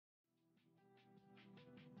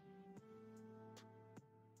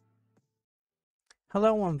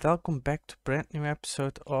Hello and welcome back to a brand new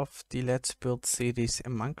episode of the Let's Build series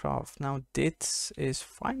in Minecraft. Now this is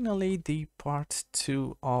finally the part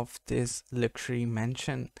 2 of this luxury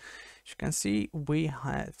mansion. As you can see, we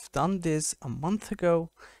have done this a month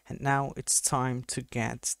ago and now it's time to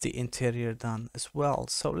get the interior done as well.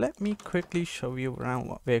 So let me quickly show you around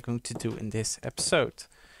what we're going to do in this episode.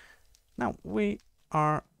 Now we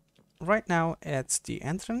are right now at the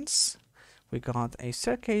entrance. We got a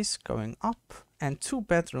staircase going up and 2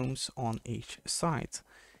 bedrooms on each side.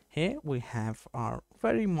 Here we have our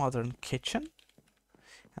very modern kitchen,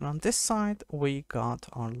 and on this side we got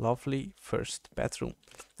our lovely first bedroom.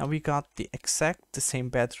 Now we got the same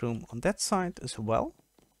bedroom on that side as well.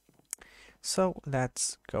 So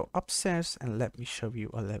let's go upstairs and let me show you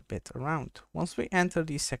a little bit around. Once we enter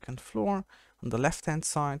the second floor, on the left hand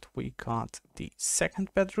side we got the second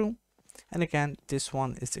bedroom. And again, this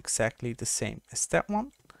one is exactly the same as that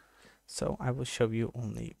one. So I will show you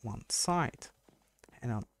only one side.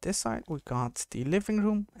 And on this side we got the living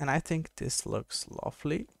room, and I think this looks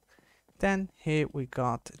lovely. Then here we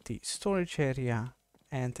got the storage area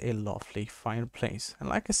and a lovely fireplace. And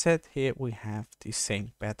like I said, here we have the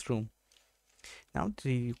same bedroom. Now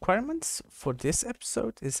the requirements for this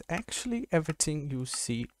episode is actually everything you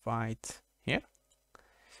see right here.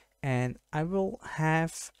 And I will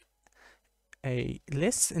have a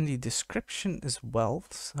list in the description as well,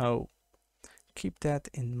 so keep that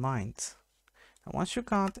in mind. And once you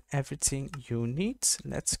got everything you need,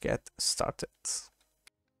 let's get started.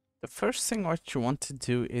 The first thing what you want to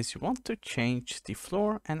do is you want to change the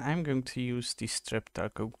floor, and I'm going to use the stripped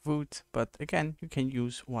dark oak wood, but again you can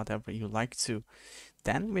use whatever you like to.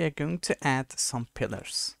 Then we are going to add some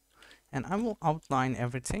pillars, and I will outline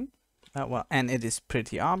everything. And it is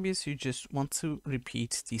pretty obvious. You just want to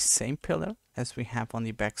repeat the same pillar as we have on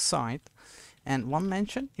the back side. And one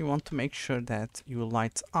mention, you want to make sure that you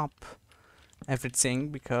light up everything,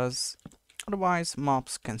 because otherwise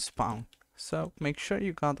mobs can spawn. So make sure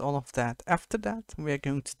you got all of that. After that, we are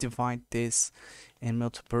going to divide this in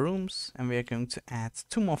multiple rooms, and we are going to add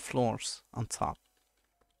 2 more floors on top.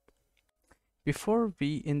 Before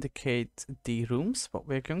we indicate the rooms, what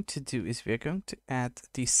we're going to do is we're going to add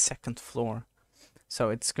the second floor.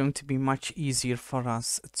 So it's going to be much easier for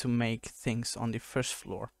us to make things on the first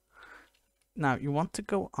floor. Now you want to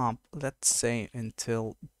go up, let's say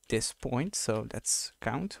until this point. So let's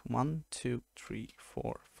count 1, 2, 3,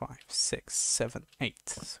 4, 5, 6, 7,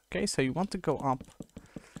 8. Okay, so you want to go up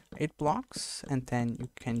 8 blocks, and then you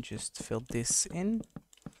can just fill this in.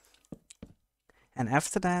 And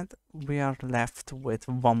after that, we are left with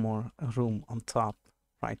 1 more room on top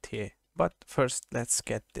right here. But first, let's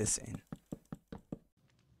get this in.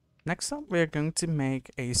 Next up, we are going to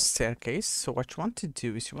make a staircase. So what you want to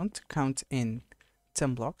do is you want to count in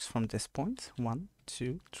 10 blocks from this point. 1,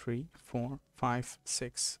 2, 3, 4, 5,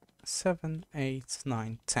 6, 7, 8,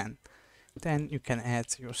 9, 10. Then you can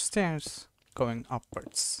add your stairs going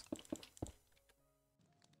upwards.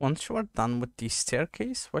 Once you are done with the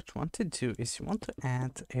staircase, what you want to do is you want to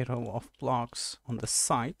add a row of blocks on the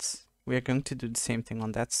sides. We are going to do the same thing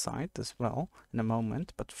on that side as well in a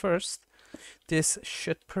moment, but first, this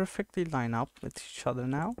should perfectly line up with each other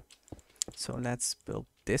now. So let's build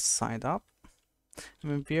this side up.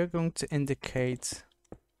 And we are going to indicate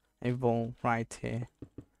a wall right here.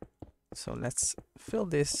 So let's fill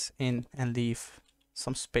this in and leave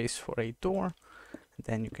some space for a door. And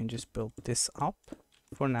then you can just build this up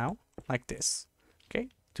for now, like this. Okay,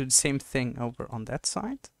 do the same thing over on that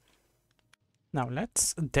side. Now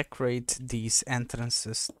let's decorate these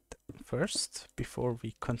entrances first before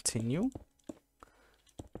we continue.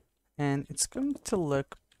 And it's going to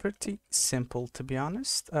look pretty simple, to be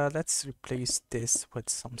honest. Let's replace this with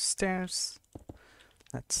some stairs.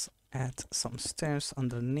 Let's add some stairs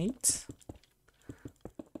underneath.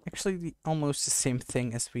 Actually, almost the same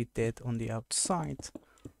thing as we did on the outside.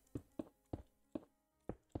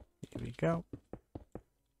 Here we go.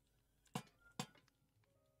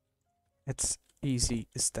 It's easy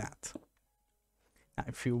as that. Now,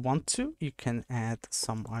 if you want to, you can add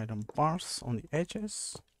some iron bars on the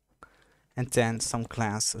edges, and then some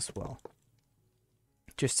glass as well.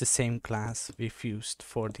 Just the same glass we've used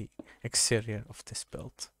for the exterior of this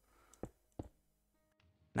build.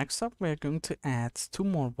 Next up, we're going to add 2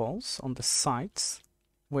 more walls on the sides,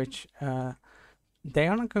 which they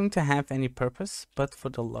are not going to have any purpose, but for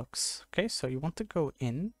the looks. Okay, so you want to go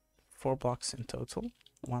in 4 blocks in total.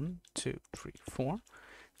 1, 2, 3, 4.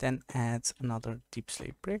 Then add another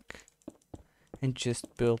Deepslate brick and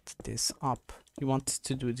just build this up. You want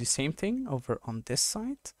to do the same thing over on this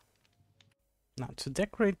side. Now to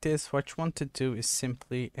decorate this, what you want to do is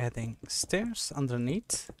simply adding stairs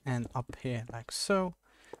underneath and up here like so.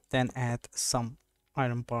 Then add some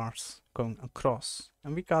iron bars going across.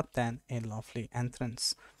 And we got then a lovely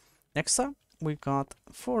entrance. Next up, we got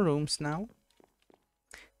 4 rooms now.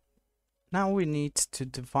 Now we need to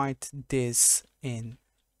divide this in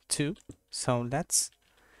 2. So let's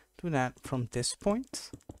do that from this point,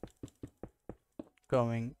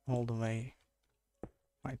 going all the way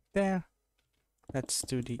right there. Let's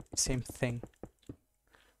do the same thing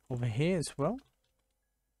over here as well.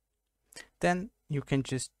 Then you can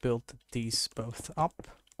just build these both up.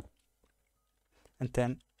 And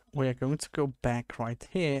then we're going to go back right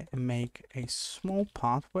here and make a small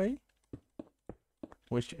pathway,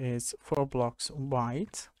 which is 4 blocks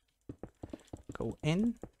wide. Go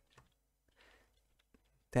in.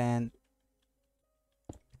 Then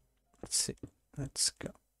let's see, let's go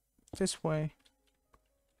this way.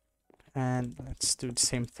 And let's do the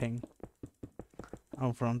same thing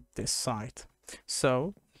over on this side.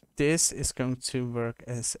 So this is going to work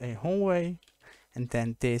as a hallway, and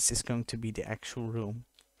then this is going to be the actual room.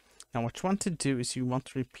 Now what you want to do is you want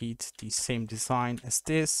to repeat the same design as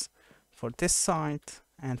this for this side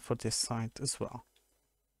and for this side as well.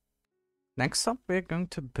 Next up, we're going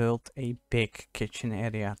to build a big kitchen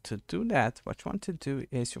area. To do that, what you want to do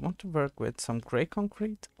is you want to work with some gray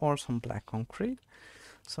concrete or some black concrete.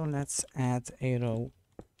 So let's add a row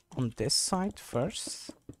on this side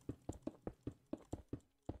first,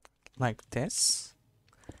 like this.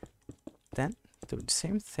 Then do the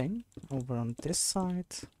same thing over on this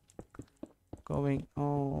side, going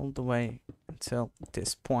all the way until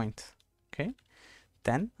this point. Okay.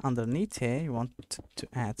 Then underneath here, you want to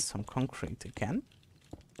add some concrete again.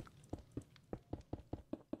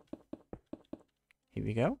 Here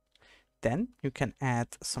we go. Then you can add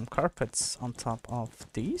some carpets on top of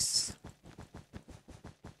these,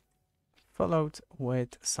 followed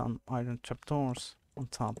with some iron trapdoors on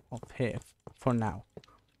top of here for now.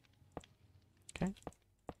 Okay.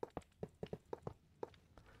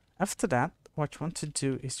 After that, what you want to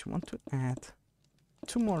do is you want to add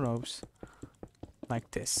 2 more rows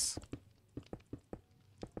like this.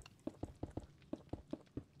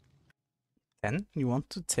 Then you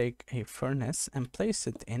want to take a furnace and place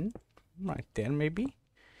it in right there maybe.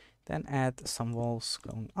 Then add some walls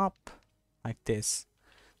going up like this.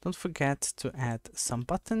 Don't forget to add some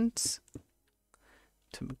buttons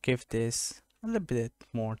to give this a little bit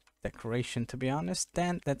more decoration, to be honest.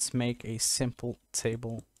 Then let's make a simple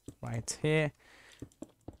table right here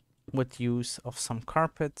with use of some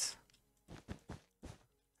carpet.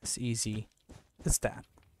 As easy as that.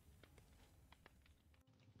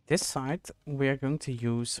 This side we are going to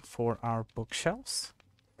use for our bookshelves.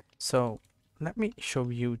 So let me show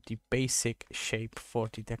you the basic shape for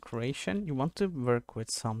the decoration. You want to work with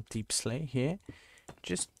some Deepslate here.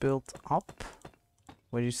 Just build up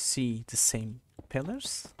where you see the same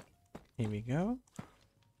pillars. Here we go.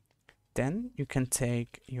 Then you can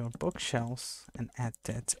take your bookshelves and add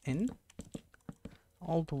that in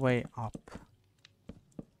all the way up.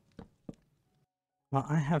 What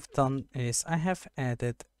I have done is I have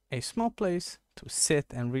added a small place to sit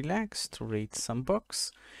and relax, to read some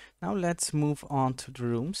books. Now let's move on to the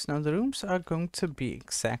rooms. Now the rooms are going to be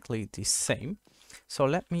exactly the same. So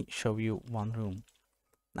let me show you one room.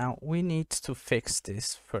 Now we need to fix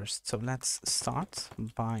this first. So let's start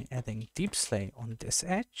by adding Deepslate on this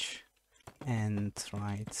edge and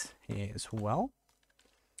right here as well.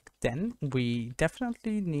 Then we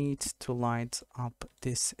definitely need to light up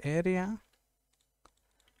this area.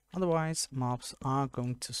 Otherwise, mobs are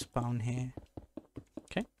going to spawn here.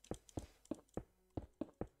 Okay.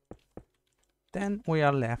 Then we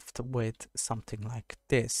are left with something like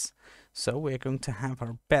this. So we're going to have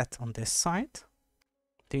our bed on this side.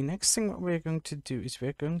 The next thing what we're going to do is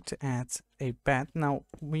we're going to add a bed. Now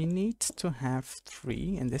we need to have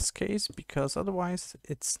 3 in this case, because otherwise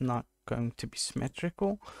it's not going to be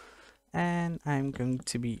symmetrical. And I'm going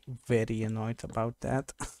to be very annoyed about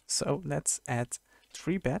that. So let's add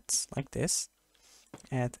 3 beds like this.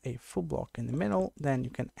 Add a full block in the middle. Then you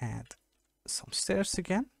can add some stairs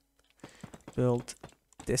again. Build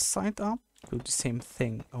this side up. Do the same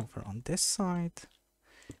thing over on this side.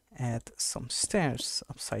 Add some stairs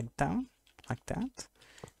upside down like that.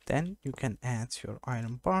 Then you can add your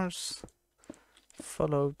iron bars,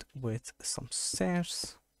 followed with some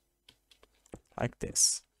stairs like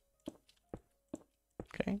this.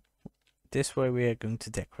 Okay, this way we are going to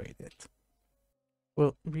decorate it.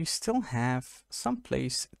 Well, we still have some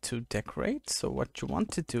place to decorate. So what you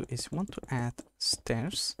want to do is you want to add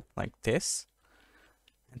stairs like this,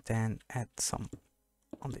 and then add some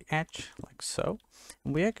on the edge like so.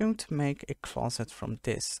 And we are going to make a closet from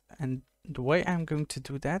this, and the way I'm going to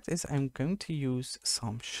do that is I'm going to use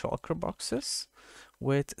some shulker boxes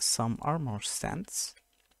with some armor stands.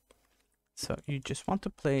 So you just want to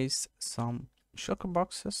place some shulker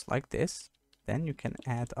boxes like this, then you can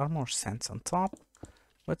add armor stands on top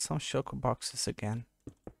with some shulker boxes again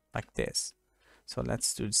like this. So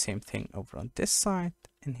let's do the same thing over on this side,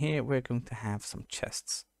 and here we're going to have some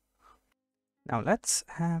chests. Now let's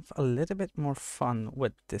have a little bit more fun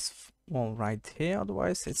with this wall right here,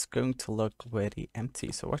 otherwise it's going to look very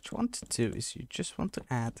empty. So what you want to do is you just want to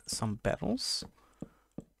add some barrels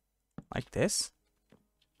like this.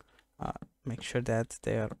 Make sure that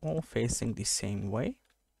they are all facing the same way.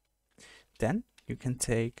 Then you can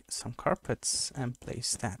take some carpets and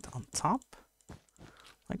place that on top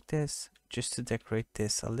like this, just to decorate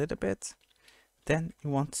this a little bit. Then you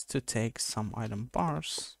want to take some iron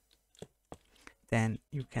bars. Then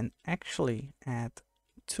you can actually add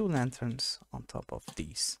 2 lanterns on top of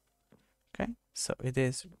these. Okay, so it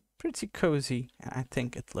is pretty cozy and I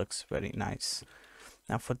think it looks very nice.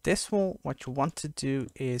 Now for this wall, what you want to do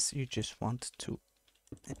is you just want to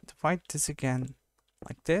divide this again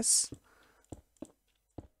like this.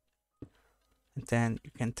 And then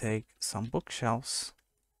you can take some bookshelves,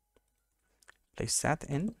 place that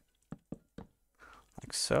in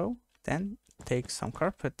like so. Then take some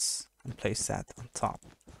carpets and place that on top.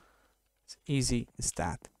 It's easy as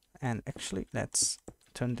that. And actually let's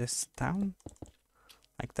turn this down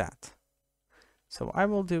like that. So what I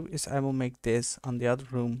will do is I will make this on the other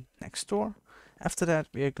room next door. After that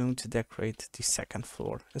we are going to decorate the second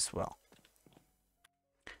floor as well.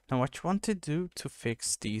 Now what you want to do to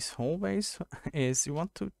fix these hallways is you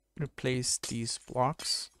want to replace these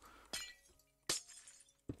blocks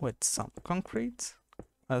with some concrete,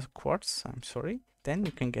 quartz, I'm sorry. Then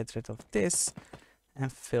you can get rid of this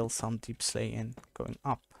and fill some Deepslate in going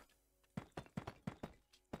up.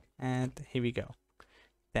 And here we go.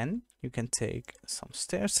 Then you can take some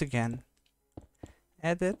stairs again,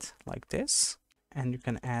 add it like this, and you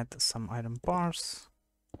can add some iron bars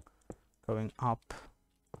going up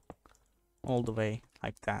all the way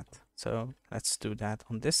like that. So let's do that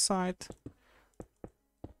on this side.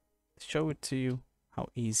 Show it to you how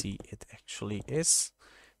easy it actually is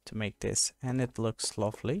to make this, and it looks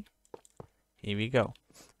lovely. Here we go.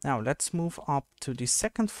 Now let's move up to the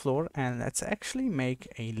second floor and let's actually make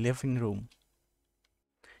a living room.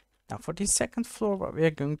 Now for the second floor, what we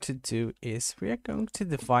are going to do is we are going to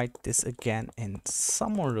divide this again in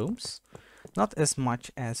some more rooms, not as much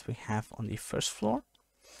as we have on the first floor.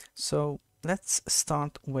 So let's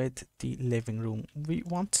start with the living room. We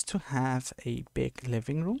want to have a big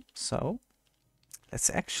living room, so let's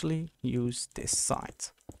actually use this side.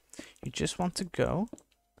 You just want to go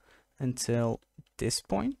until this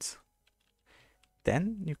point,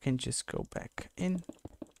 then you can just go back in.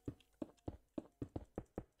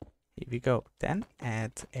 Here we go. Then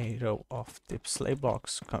add a row of Deepslate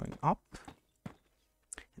blocks going up.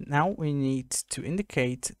 Now we need to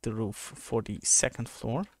indicate the roof for the second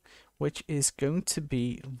floor, which is going to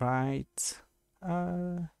be right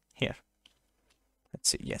here. Let's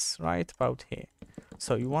see, yes, right about here.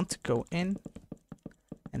 So you want to go in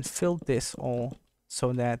and fill this all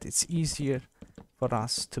so that it's easier for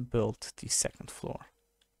us to build the second floor.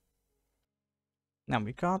 Now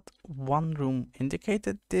we got one room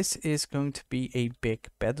indicated. This is going to be a big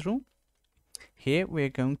bedroom. Here we're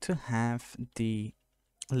going to have the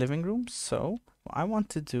living room. So what I want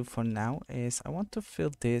to do for now is I want to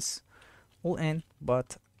fill this all in,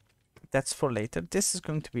 but that's for later. This is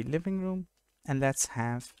going to be living room, and let's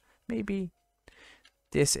have maybe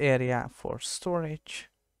this area for storage,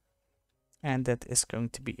 and that is going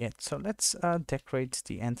to be it. So let's decorate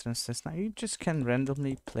the entrances. Now you just can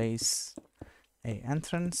randomly place a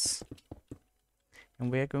entrance,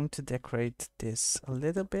 and we are going to decorate this a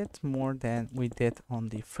little bit more than we did on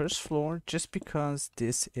the first floor, just because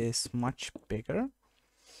this is much bigger.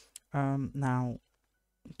 Now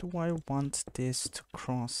do I want this to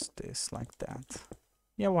cross this like that?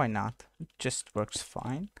 Yeah, why not? It just works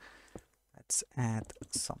fine. Let's add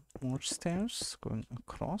some more stairs going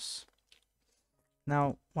across.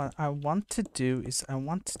 Now what I want to do is I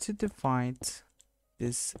want to divide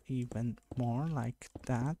this even more like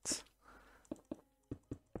that,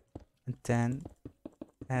 and then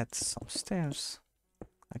add some stairs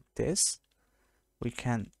like this. We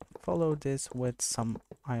can follow this with some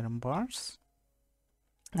iron bars,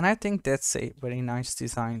 and I think that's a very nice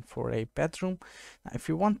design for a bedroom. Now, if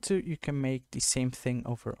you want to, you can make the same thing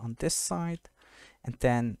over on this side and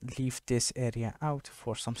then leave this area out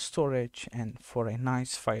for some storage and for a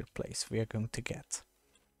nice fireplace we are going to get.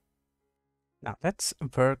 Now let's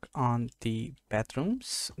work on the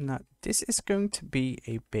bedrooms. Now this is going to be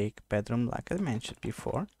a big bedroom like I mentioned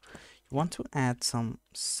before. You want to add some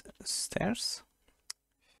stairs.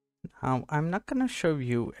 I'm not gonna show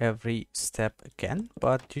you every step again,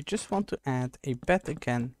 but you just want to add a bed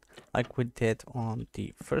again like we did on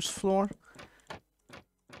the first floor.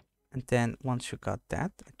 And then once you got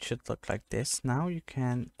that, it should look like this. Now you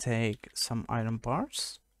can take some iron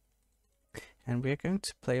bars, and we're going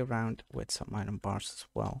to play around with some iron bars as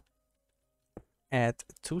well. Add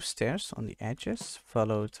 2 stairs on the edges,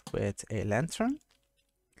 followed with a lantern.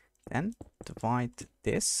 Then divide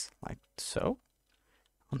this like so.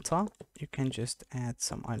 On top, you can just add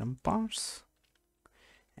some iron bars.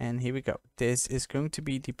 And here we go. This is going to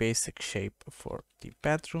be the basic shape for the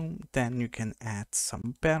bedroom. Then you can add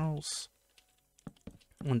some barrels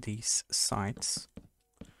on these sides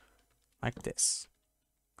like this.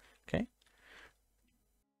 Okay.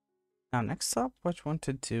 Now next up, what you want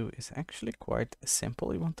to do is actually quite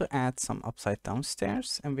simple. You want to add some upside down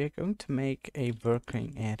stairs, and we're going to make a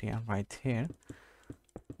working area right here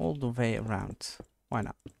all the way around. Why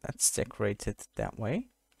not? Let's decorate it that way.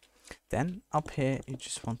 Then up here you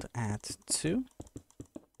just want to add 2,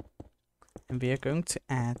 and we are going to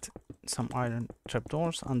add some iron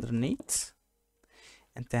trapdoors underneath,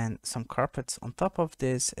 and then some carpets on top of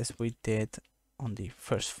this as we did on the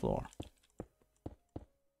first floor.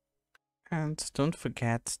 And don't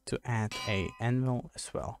forget to add a anvil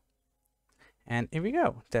as well. And here we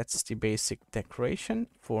go. That's the basic decoration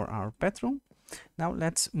for our bedroom. Now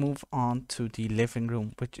let's move on to the living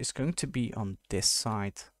room, which is going to be on this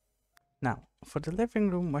side. Now, for the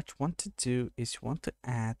living room, what you want to do is you want to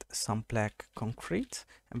add some black concrete,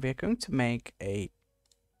 and we're going to make a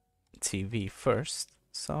TV first.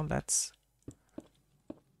 So let's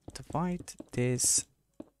divide this.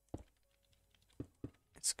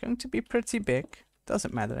 It's going to be pretty big,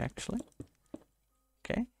 doesn't matter actually.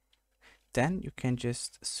 Okay, then you can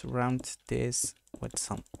just surround this with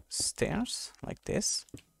some stairs like this.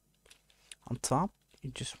 On top,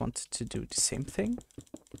 you just want to do the same thing.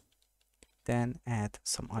 Then add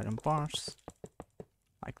some iron bars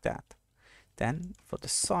like that. Then for the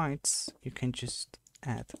sides, you can just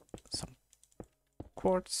add some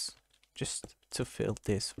quartz just to fill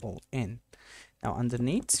this all in. Now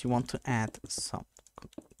underneath, you want to add some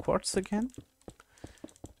quartz again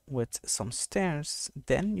with some stairs.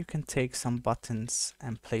 Then you can take some buttons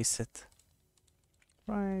and place it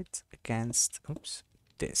right against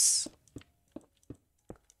this.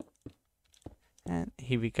 And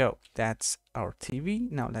here we go. That's our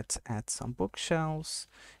TV. Now let's add some bookshelves,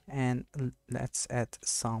 and let's add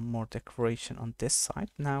some more decoration on this side.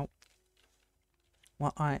 Now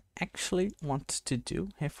what I actually want to do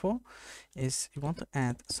here for is you want to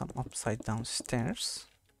add some upside down stairs.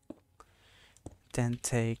 Then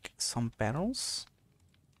take some barrels,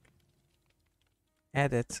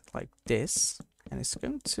 add it like this, and it's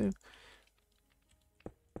going to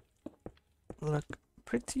look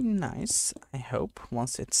pretty nice, I hope,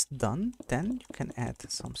 once it's done. Then you can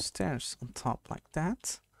add some stairs on top like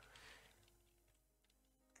that.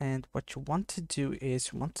 And what you want to do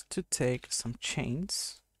is you want to take some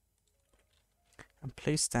chains and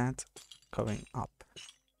place that going up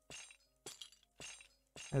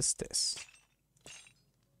as this.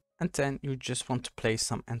 And then you just want to place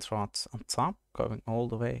some end rods on top going all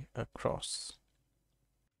the way across.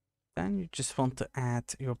 Then you just want to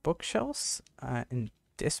add your bookshelves in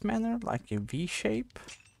this manner, like a V shape.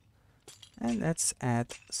 And let's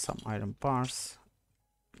add some iron bars,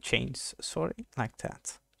 chains, sorry, like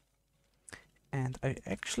that. And I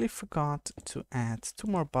actually forgot to add 2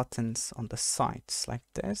 more buttons on the sides like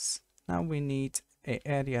this. Now we need an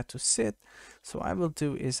area to sit. So what I will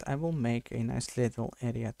do is I will make a nice little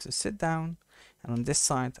area to sit down. And on this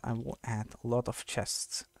side, I will add a lot of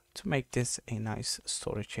chests to make this a nice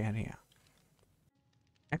storage area.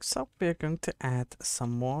 Next up, we are going to add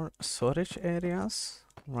some more storage areas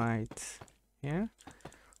right here.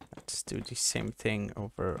 Let's do the same thing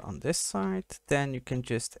over on this side. Then you can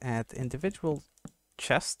just add individual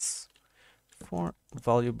chests for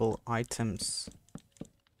valuable items.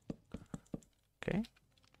 Okay.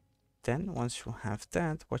 Then once you have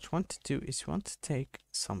that, what you want to do is you want to take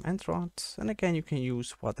some end rods, and again you can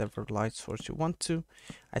use whatever light source you want to.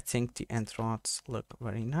 I think the end rods look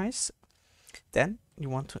very nice. Then you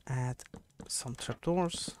want to add some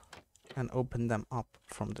trapdoors and open them up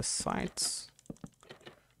from the sides.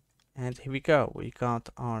 And here we go, we got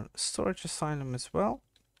our storage asylum as well.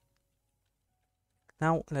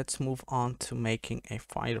 Now let's move on to making a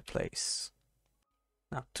fireplace.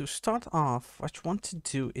 Now to start off, what you want to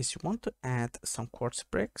do is you want to add some quartz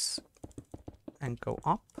bricks and go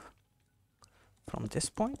up from this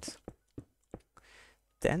point.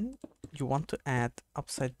 Then you want to add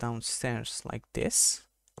upside down stairs like this,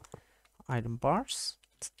 iron bars,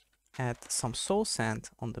 add some soul sand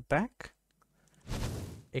on the back,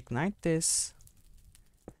 ignite this,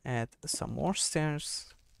 add some more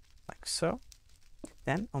stairs like so.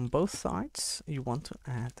 Then on both sides you want to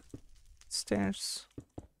add stairs.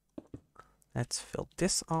 Let's fill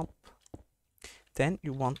this up. Then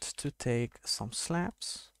you want to take some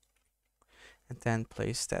slabs and then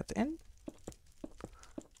place that in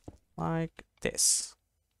like this.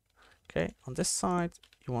 Okay, on this side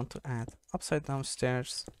you want to add upside down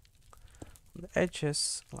stairs on the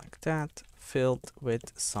edges like that, filled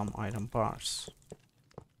with some iron bars.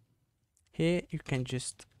 Here you can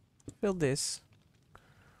just fill this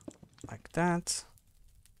like that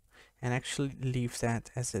and actually leave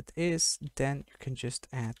that as it is. Then you can just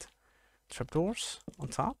add trapdoors on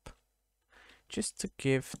top just to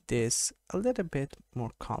give this a little bit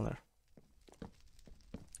more color.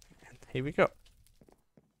 And here we go.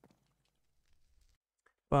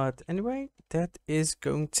 But anyway, that is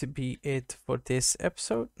going to be it for this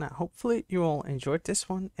episode. Now, hopefully you all enjoyed this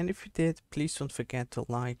one. And if you did, please don't forget to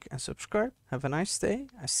like and subscribe. Have a nice day.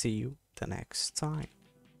 I see you the next time.